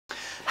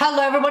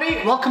Hello everybody,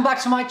 welcome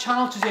back to my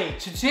channel today.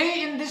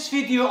 Today in this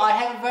video I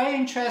have a very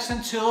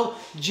interesting tool,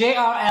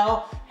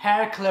 JRL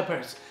hair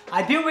clippers.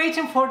 I've been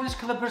waiting for this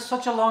clipper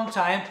such a long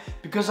time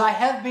because I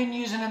have been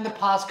using it in the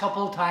past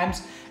couple of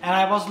times and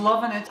I was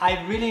loving it.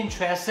 I really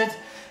interested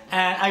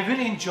and I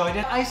really enjoyed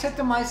it. I said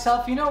to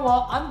myself, you know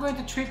what, I'm going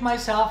to treat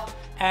myself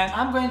and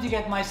I'm going to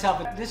get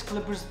myself these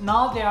clippers.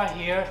 Now they are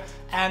here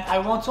and I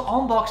want to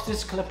unbox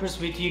these clippers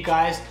with you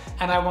guys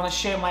and I want to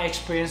share my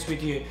experience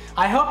with you.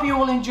 I hope you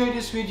will enjoy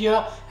this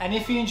video, and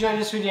if you enjoy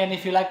this video and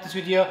if you like this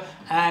video,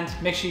 and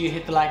make sure you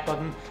hit the like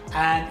button,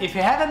 and if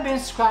you haven't been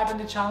subscribed to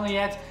the channel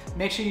yet,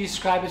 make sure you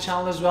subscribe to the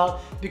channel as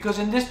well, because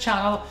in this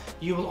channel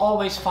you will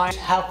always find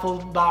helpful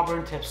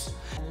barbering tips.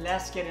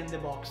 Let's get in the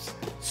box.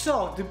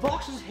 So the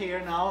box is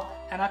here now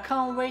and I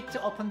can't wait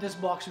to open this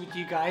box with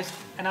you guys,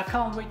 and I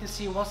can't wait to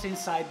see what's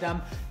inside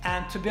them.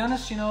 And to be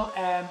honest, you know,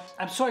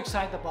 I'm so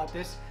excited about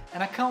this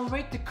and I can't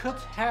wait to cut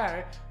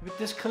hair with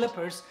these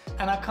clippers,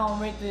 and I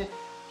can't wait to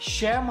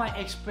share my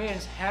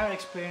hair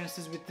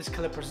experiences with these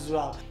clippers as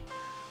well.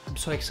 I'm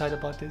so excited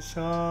about this.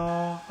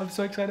 I'm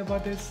so excited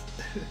about this.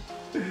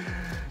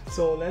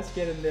 So let's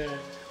get in there.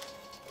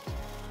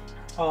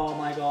 Oh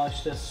my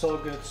gosh, that's so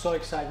good, so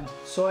exciting,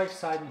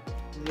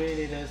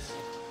 really it is.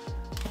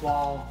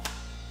 Wow.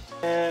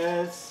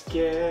 Let's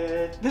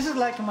get... This is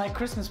like my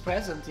Christmas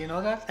present, you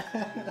know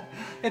that?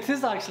 It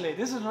is actually,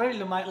 this is really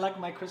like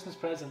my Christmas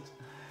present.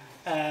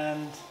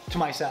 And to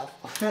myself.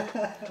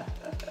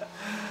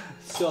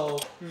 So,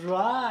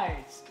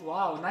 right,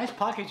 wow, nice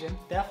packaging,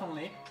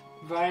 definitely.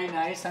 Very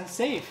nice and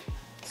safe.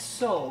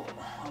 So,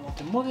 I want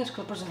to move these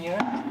clippers in here.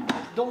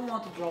 I don't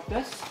want to drop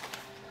this.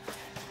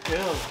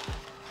 Good.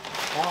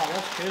 Wow,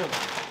 that's good.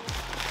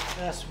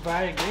 That's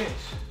very good.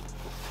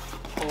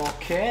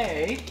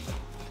 Okay.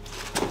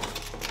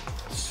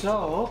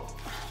 So,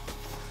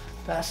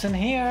 that's in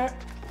here.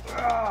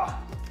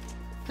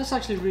 That's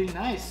actually really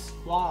nice.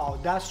 Wow,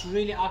 that's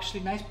really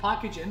actually nice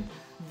packaging.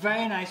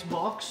 Very nice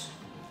box.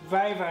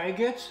 Very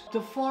good.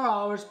 The 4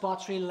 hours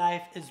battery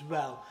life as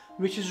well,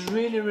 which is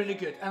really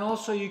good. And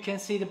also you can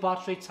see the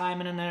battery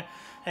timing in there.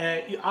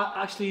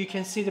 Actually you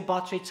can see the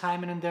battery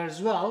timing in there as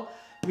well,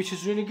 which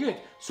is really good.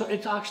 So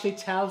it actually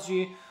tells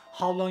you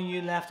how long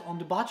you left on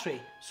the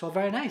battery. So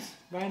very nice,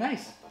 very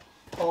nice.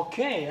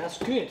 Okay, that's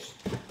good.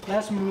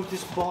 Let's move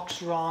this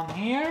box around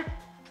here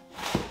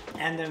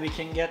and then we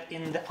can get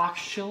in the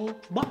actual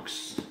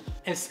box.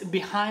 It's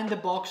behind the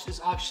box.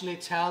 Is actually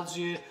tells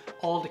you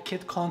all the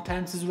kit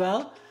contents as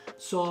well.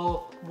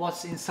 So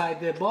what's inside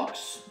the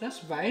box? That's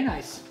very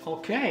nice.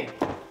 Okay,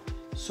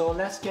 so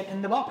let's get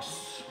in the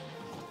box.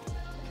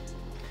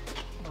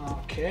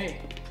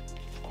 Okay.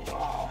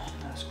 Wow,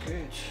 that's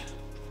good.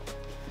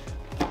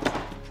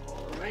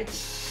 All right.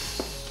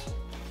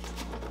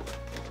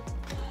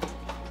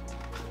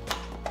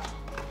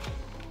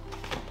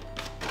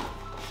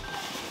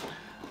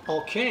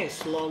 Okay,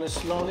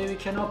 slowly we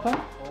can open.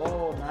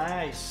 Oh,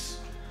 nice.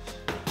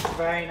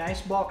 Very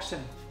nice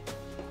boxing.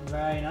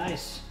 Very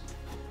nice.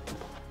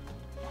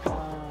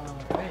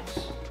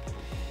 Alright.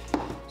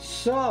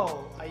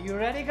 So, are you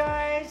ready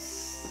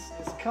guys?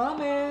 It's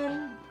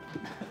coming.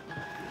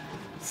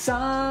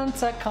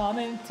 Santa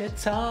coming to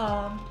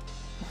town.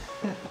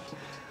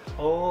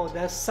 Oh,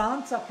 that's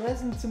Santa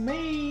present to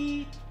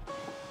me.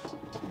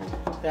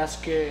 That's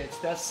good.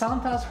 That's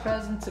Santa's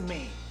present to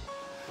me.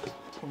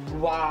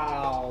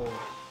 Wow,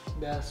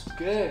 that's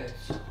good.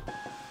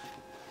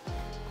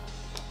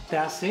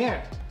 That's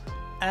here.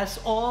 That's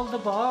all the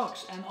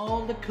box and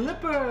all the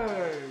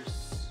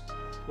clippers.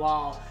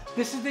 Wow,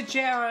 this is the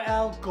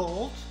JRL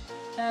Gold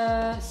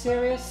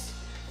series.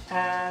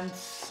 And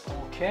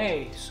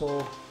okay,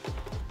 so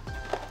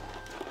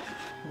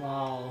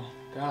wow,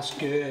 that's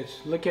good.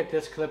 Look at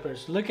this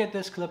clippers. Look at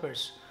this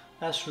clippers.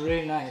 That's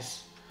really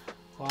nice.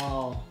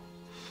 Wow.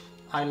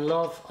 I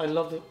love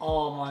the,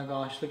 oh my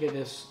gosh, look at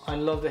this. I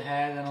love the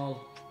head and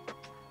all.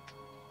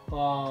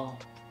 Wow,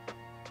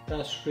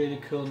 that's really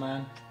cool,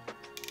 man.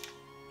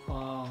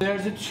 Wow.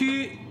 There's a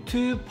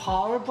two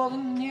power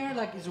button here,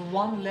 like it's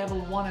one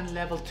level 1 and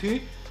level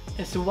 2.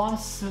 It's the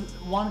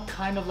one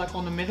kind of like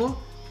on the middle,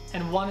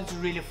 and one is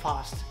really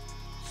fast.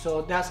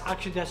 So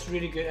that's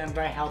really good and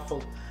very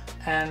helpful.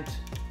 And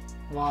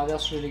wow,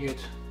 that's really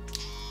good.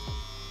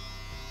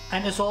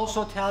 And it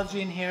also tells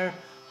you in here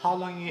how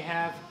long you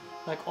have,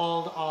 like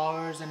all the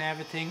hours and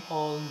everything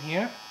all in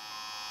here.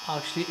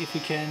 Actually, if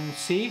you can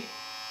see,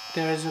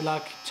 there is a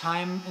like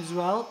time as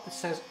well. It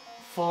says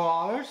 4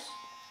 hours,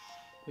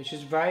 which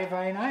is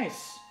very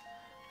nice.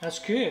 That's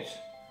good.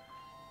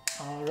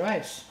 All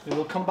right, we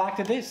will come back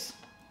to this.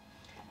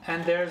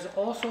 And there's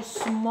also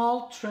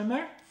small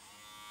trimmer.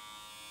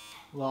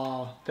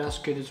 Wow, that's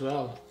good as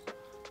well.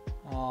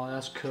 Oh,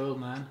 that's cool,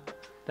 man.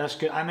 That's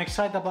good. I'm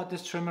excited about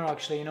this trimmer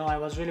actually. You know, I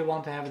was really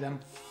want to have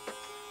them.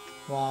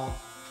 Wow.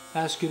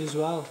 That's good as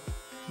well.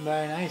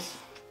 Very nice.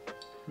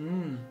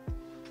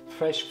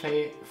 Fresh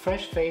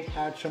fade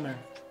hair trimmer.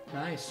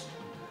 Nice.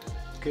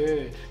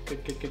 Good.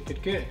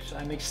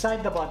 I'm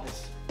excited about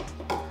this.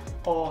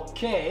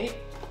 Okay.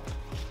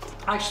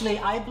 Actually,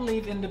 I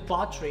believe in the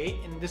battery,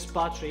 in this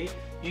battery,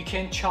 you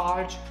can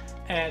charge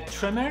a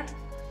trimmer.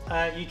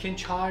 You can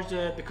charge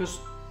because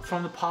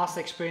from the past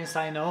experience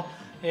I know,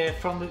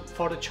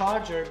 for the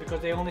charger,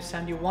 because they only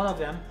send you one of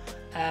them,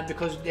 and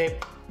because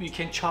you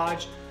can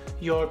charge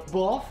your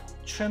both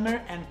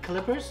trimmer and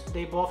clippers.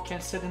 They both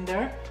can sit in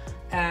there,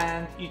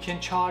 and you can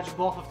charge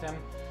both of them,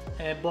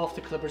 both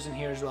the clippers in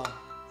here as well.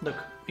 Look,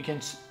 you can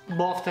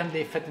both of them,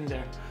 they fit in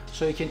there,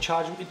 so you can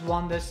charge it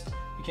one this.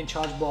 You can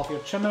charge both your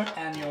trimmer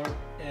and your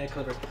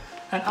clipper.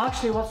 And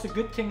actually, what's the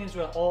good thing as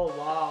well? Oh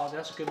wow,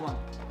 that's a good one.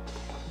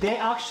 They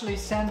actually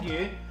send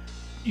you.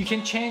 You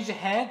can change the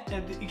head.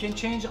 You can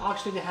change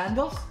actually the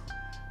handles.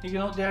 You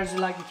know, there's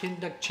like you can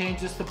like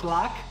change this to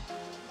black,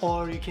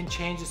 or you can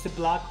change this to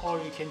black, or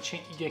you can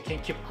change. You can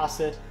keep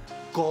as a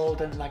gold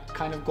and like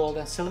kind of gold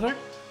and silver.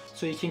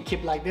 So you can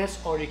keep like this,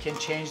 or you can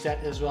change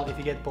that as well if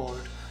you get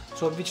bored.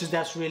 So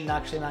that's really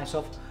actually nice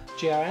of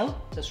JRL.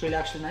 That's really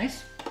actually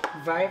nice.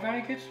 Very,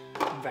 very good.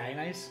 Very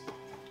nice.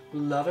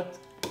 Love it.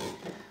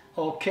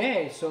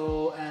 Okay,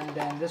 so and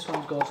then this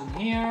one goes in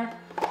here,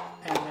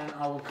 and then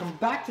I will come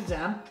back to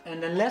them,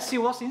 and then let's see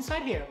what's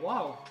inside here.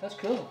 Wow, that's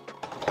cool.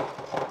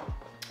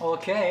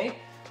 Okay,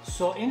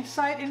 so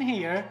inside in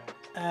here,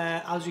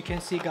 as you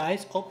can see,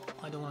 guys. Oh,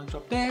 I don't want to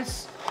drop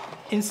this.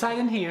 Inside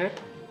in here,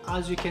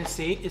 as you can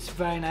see, it's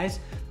very nice.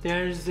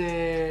 There's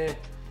a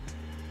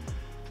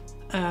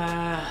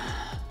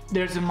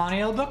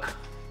manual book.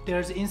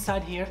 There's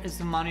inside here is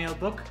the manual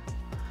book.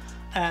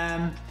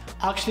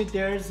 Actually,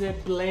 there's a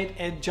blade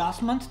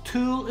adjustment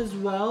tool as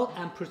well,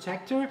 and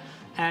protector,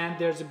 and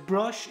there's a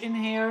brush in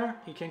here,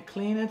 you can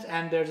clean it,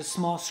 and there's a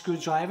small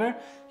screwdriver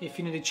if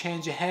you need to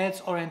change the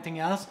heads or anything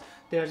else.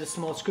 There's a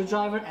small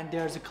screwdriver, and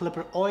there's a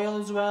clipper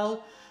oil as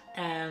well,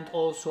 and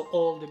also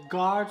all the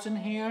guards in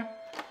here,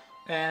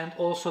 and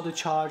also the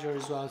charger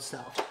as well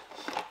itself.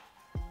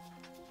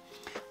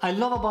 I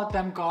love about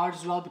them guards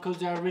as well because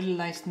they are really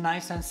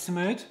nice and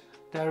smooth.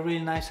 They're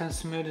really nice and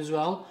smooth as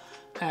well.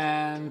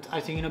 And I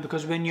think, you know,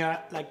 because when you're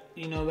like,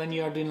 you know, when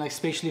you are doing like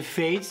especially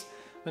fades,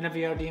 whenever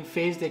you are doing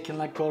fades, they can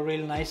like go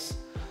really nice,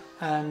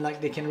 and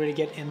like they can really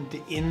get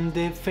in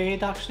the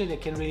fade. Actually, they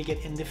can really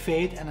get in the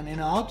fade and then in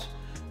and out.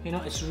 You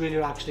know, it's really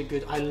actually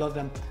good. I love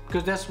them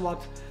because that's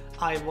what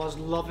I was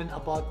loving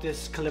about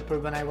this clipper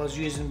when I was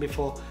using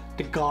before.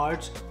 The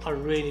guards are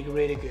really,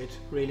 really good,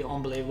 really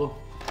unbelievable.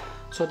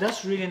 So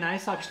that's really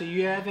nice. Actually,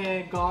 you have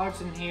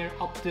guards in here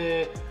up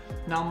to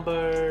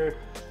number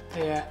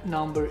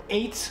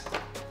 8.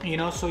 You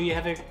know, so you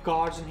have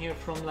guards in here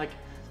from like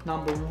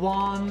number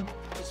 1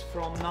 is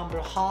from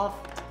number half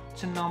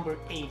to number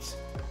 8.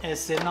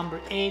 As number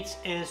 8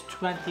 is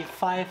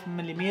 25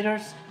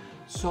 millimeters.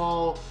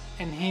 So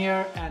in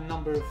here, and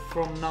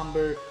from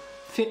number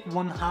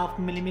 1/2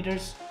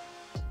 millimeters,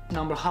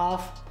 number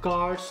half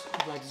guards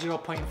like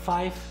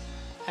 0.5,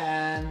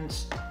 and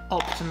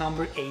up to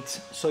number 8.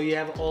 So you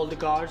have all the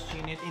guards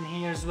you need in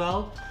here as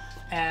well.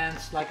 And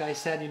like I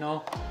said, you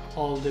know,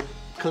 all the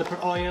clipper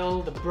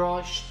oil, the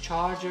brush,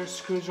 charger,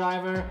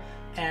 screwdriver,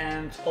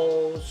 and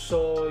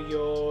also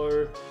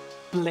your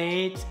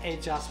blade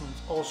adjustment.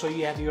 Also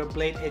you have your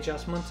blade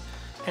adjustments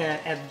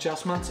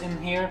in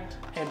here,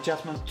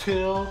 adjustment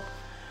tool,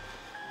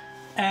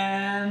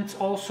 and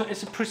also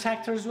it's a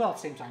protector as well at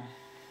the same time.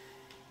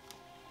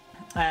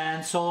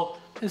 And so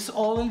it's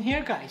all in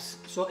here, guys.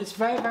 So it's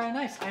very, very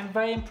nice. I'm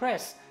very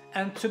impressed,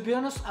 and to be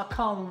honest, I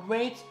can't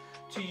wait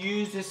to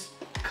use these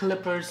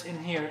clippers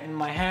in here in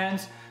my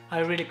hands. I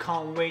really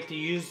can't wait to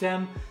use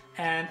them,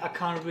 and I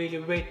can't really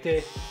wait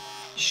to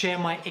share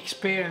my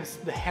experience,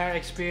 the hair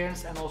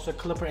experience, and also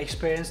clipper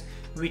experience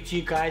with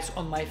you guys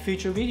on my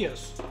future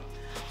videos.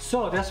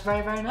 So that's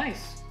very, very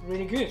nice,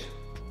 really good.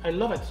 I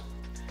love it.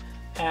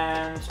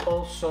 And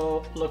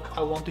also, look,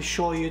 I want to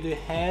show you the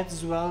heads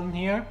as well in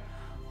here.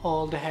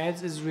 All the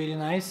heads is really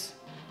nice.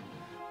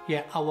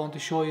 Yeah, I want to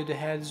show you the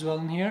heads as well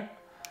in here.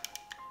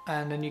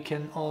 And then you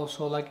can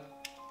also like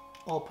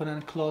open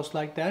and close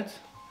like that.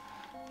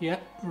 Yeah,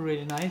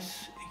 really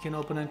nice. You can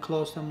open and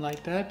close them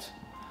like that.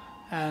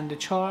 And the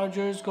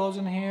chargers goes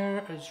in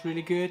here. It's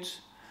really good.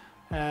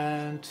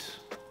 And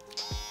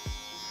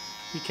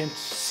you can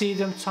see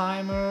them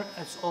timer.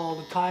 It's all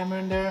the timer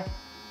in there.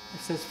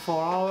 It says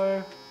 4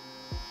 hour.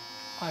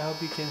 I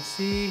hope you can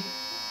see.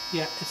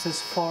 Yeah, it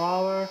says 4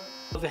 hour.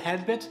 The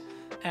head bit,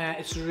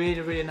 it's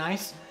really, really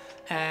nice.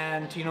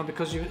 And you know,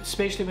 because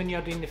especially when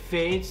you're doing the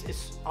fades,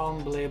 it's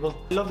unbelievable.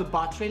 I love the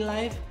battery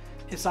life.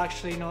 It's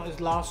actually, you know, it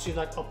lasts you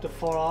like up to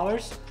 4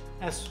 hours.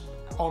 That's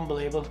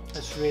unbelievable.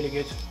 That's really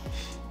good.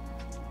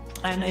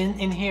 And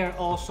in here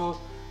also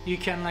you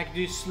can like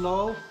do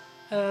slow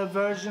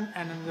version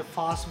and then the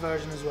fast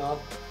version as well.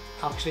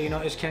 Actually, you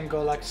know, it can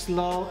go like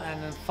slow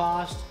and then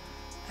fast.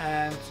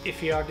 And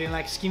if you are doing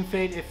like skin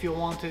fade, if you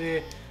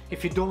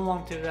don't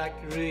want to like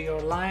really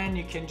your line,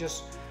 you can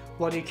just,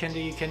 what you can do,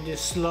 you can do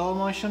slow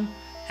motion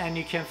and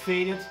you can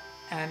fade it.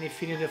 And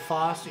if you need it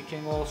fast, you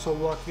can also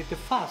work with the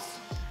fast.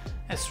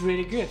 It's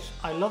really good.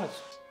 I love it.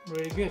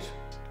 Really good.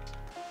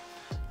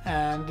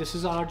 And this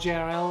is our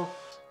JRL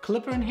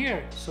clipper in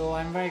here. So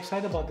I'm very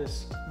excited about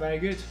this. Very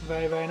good,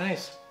 very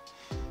nice.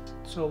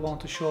 So I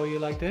want to show you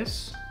like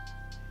this.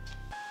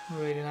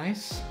 Really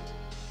nice.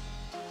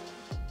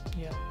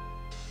 Yeah,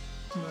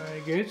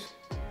 very good.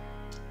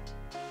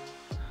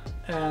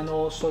 And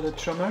also the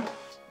trimmer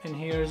in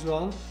here as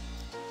well.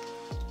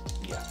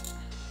 Yeah,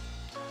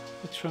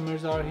 the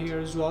trimmers are here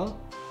as well.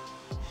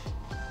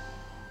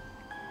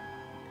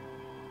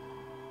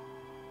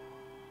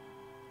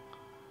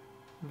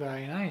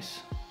 Very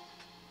nice.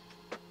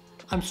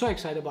 I'm so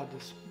excited about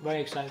this.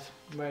 Very excited.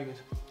 Very good.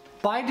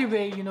 By the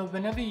way, you know,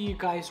 whenever you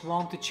guys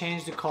want to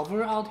change the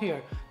cover out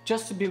here,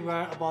 just to be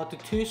aware about the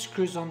 2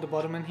 screws on the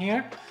bottom in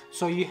here.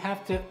 So you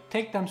have to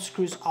take them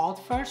screws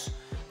out first,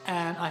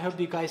 and I hope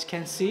you guys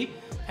can see.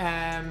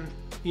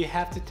 You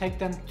have to take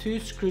them 2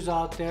 screws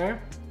out there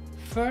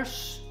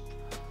first.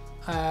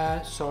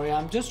 Sorry,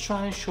 I'm just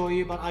trying to show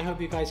you, but I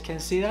hope you guys can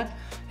see that.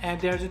 And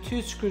there's the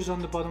 2 screws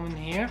on the bottom in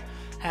here,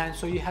 and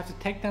so you have to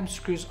take them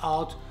screws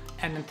out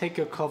and then take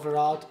your cover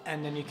out,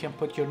 and then you can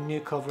put your new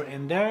cover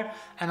in there.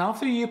 And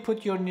after you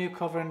put your new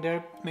cover in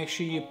there, make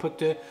sure you put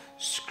the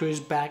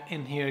screws back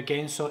in here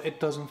again so it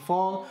doesn't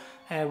fall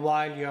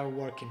while you're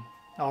working.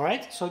 All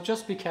right, so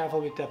just be careful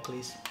with that,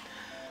 please.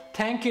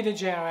 Thank you to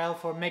JRL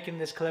for making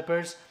these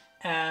clippers,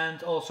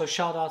 and also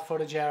shout out for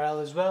the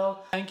JRL as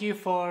well. Thank you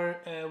for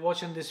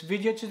watching this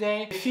video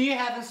today. If you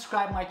haven't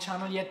subscribed my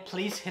channel yet,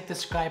 please hit the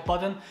subscribe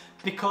button,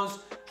 because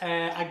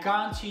I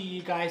guarantee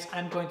you guys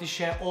I'm going to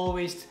share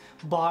always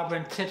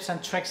barbering tips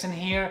and tricks in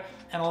here,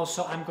 and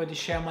also I'm going to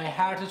share my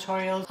hair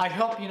tutorials. I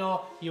hope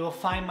you will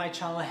find my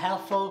channel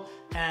helpful,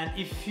 and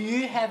if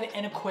you have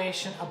any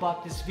question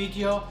about this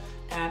video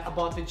and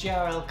about the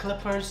JRL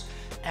clippers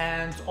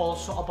and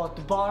also about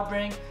the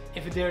barbering,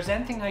 if there's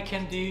anything I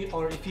can do,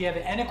 or if you have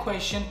any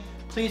question,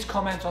 please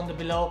comment on the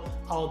below.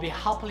 I will be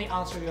happily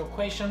answer your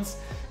questions.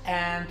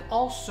 And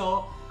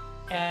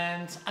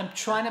I'm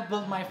trying to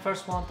build my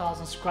first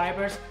 1,000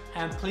 subscribers,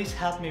 and please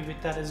help me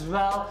with that as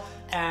well.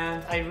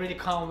 And I really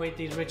can't wait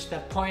to reach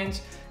that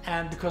point,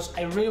 and because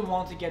I really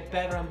want to get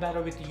better and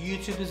better with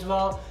YouTube as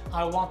well.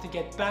 I want to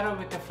get better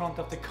with the front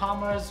of the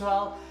camera as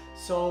well.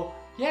 So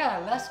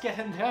yeah, let's get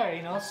in there,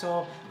 you know.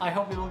 So I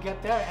hope we will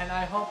get there, and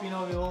I hope, you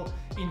know, we will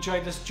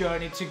enjoy this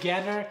journey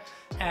together.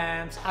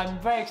 And I'm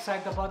very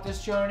excited about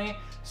this journey.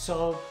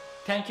 So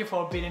thank you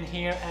for being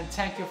here, and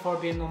thank you for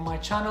being on my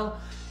channel.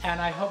 And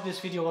I hope this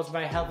video was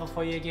very helpful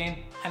for you again,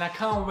 and I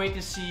can't wait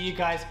to see you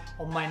guys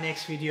on my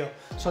next video.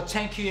 So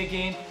thank you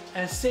again,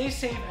 and stay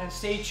safe and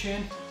stay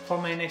tuned for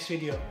my next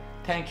video.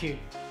 Thank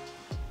you.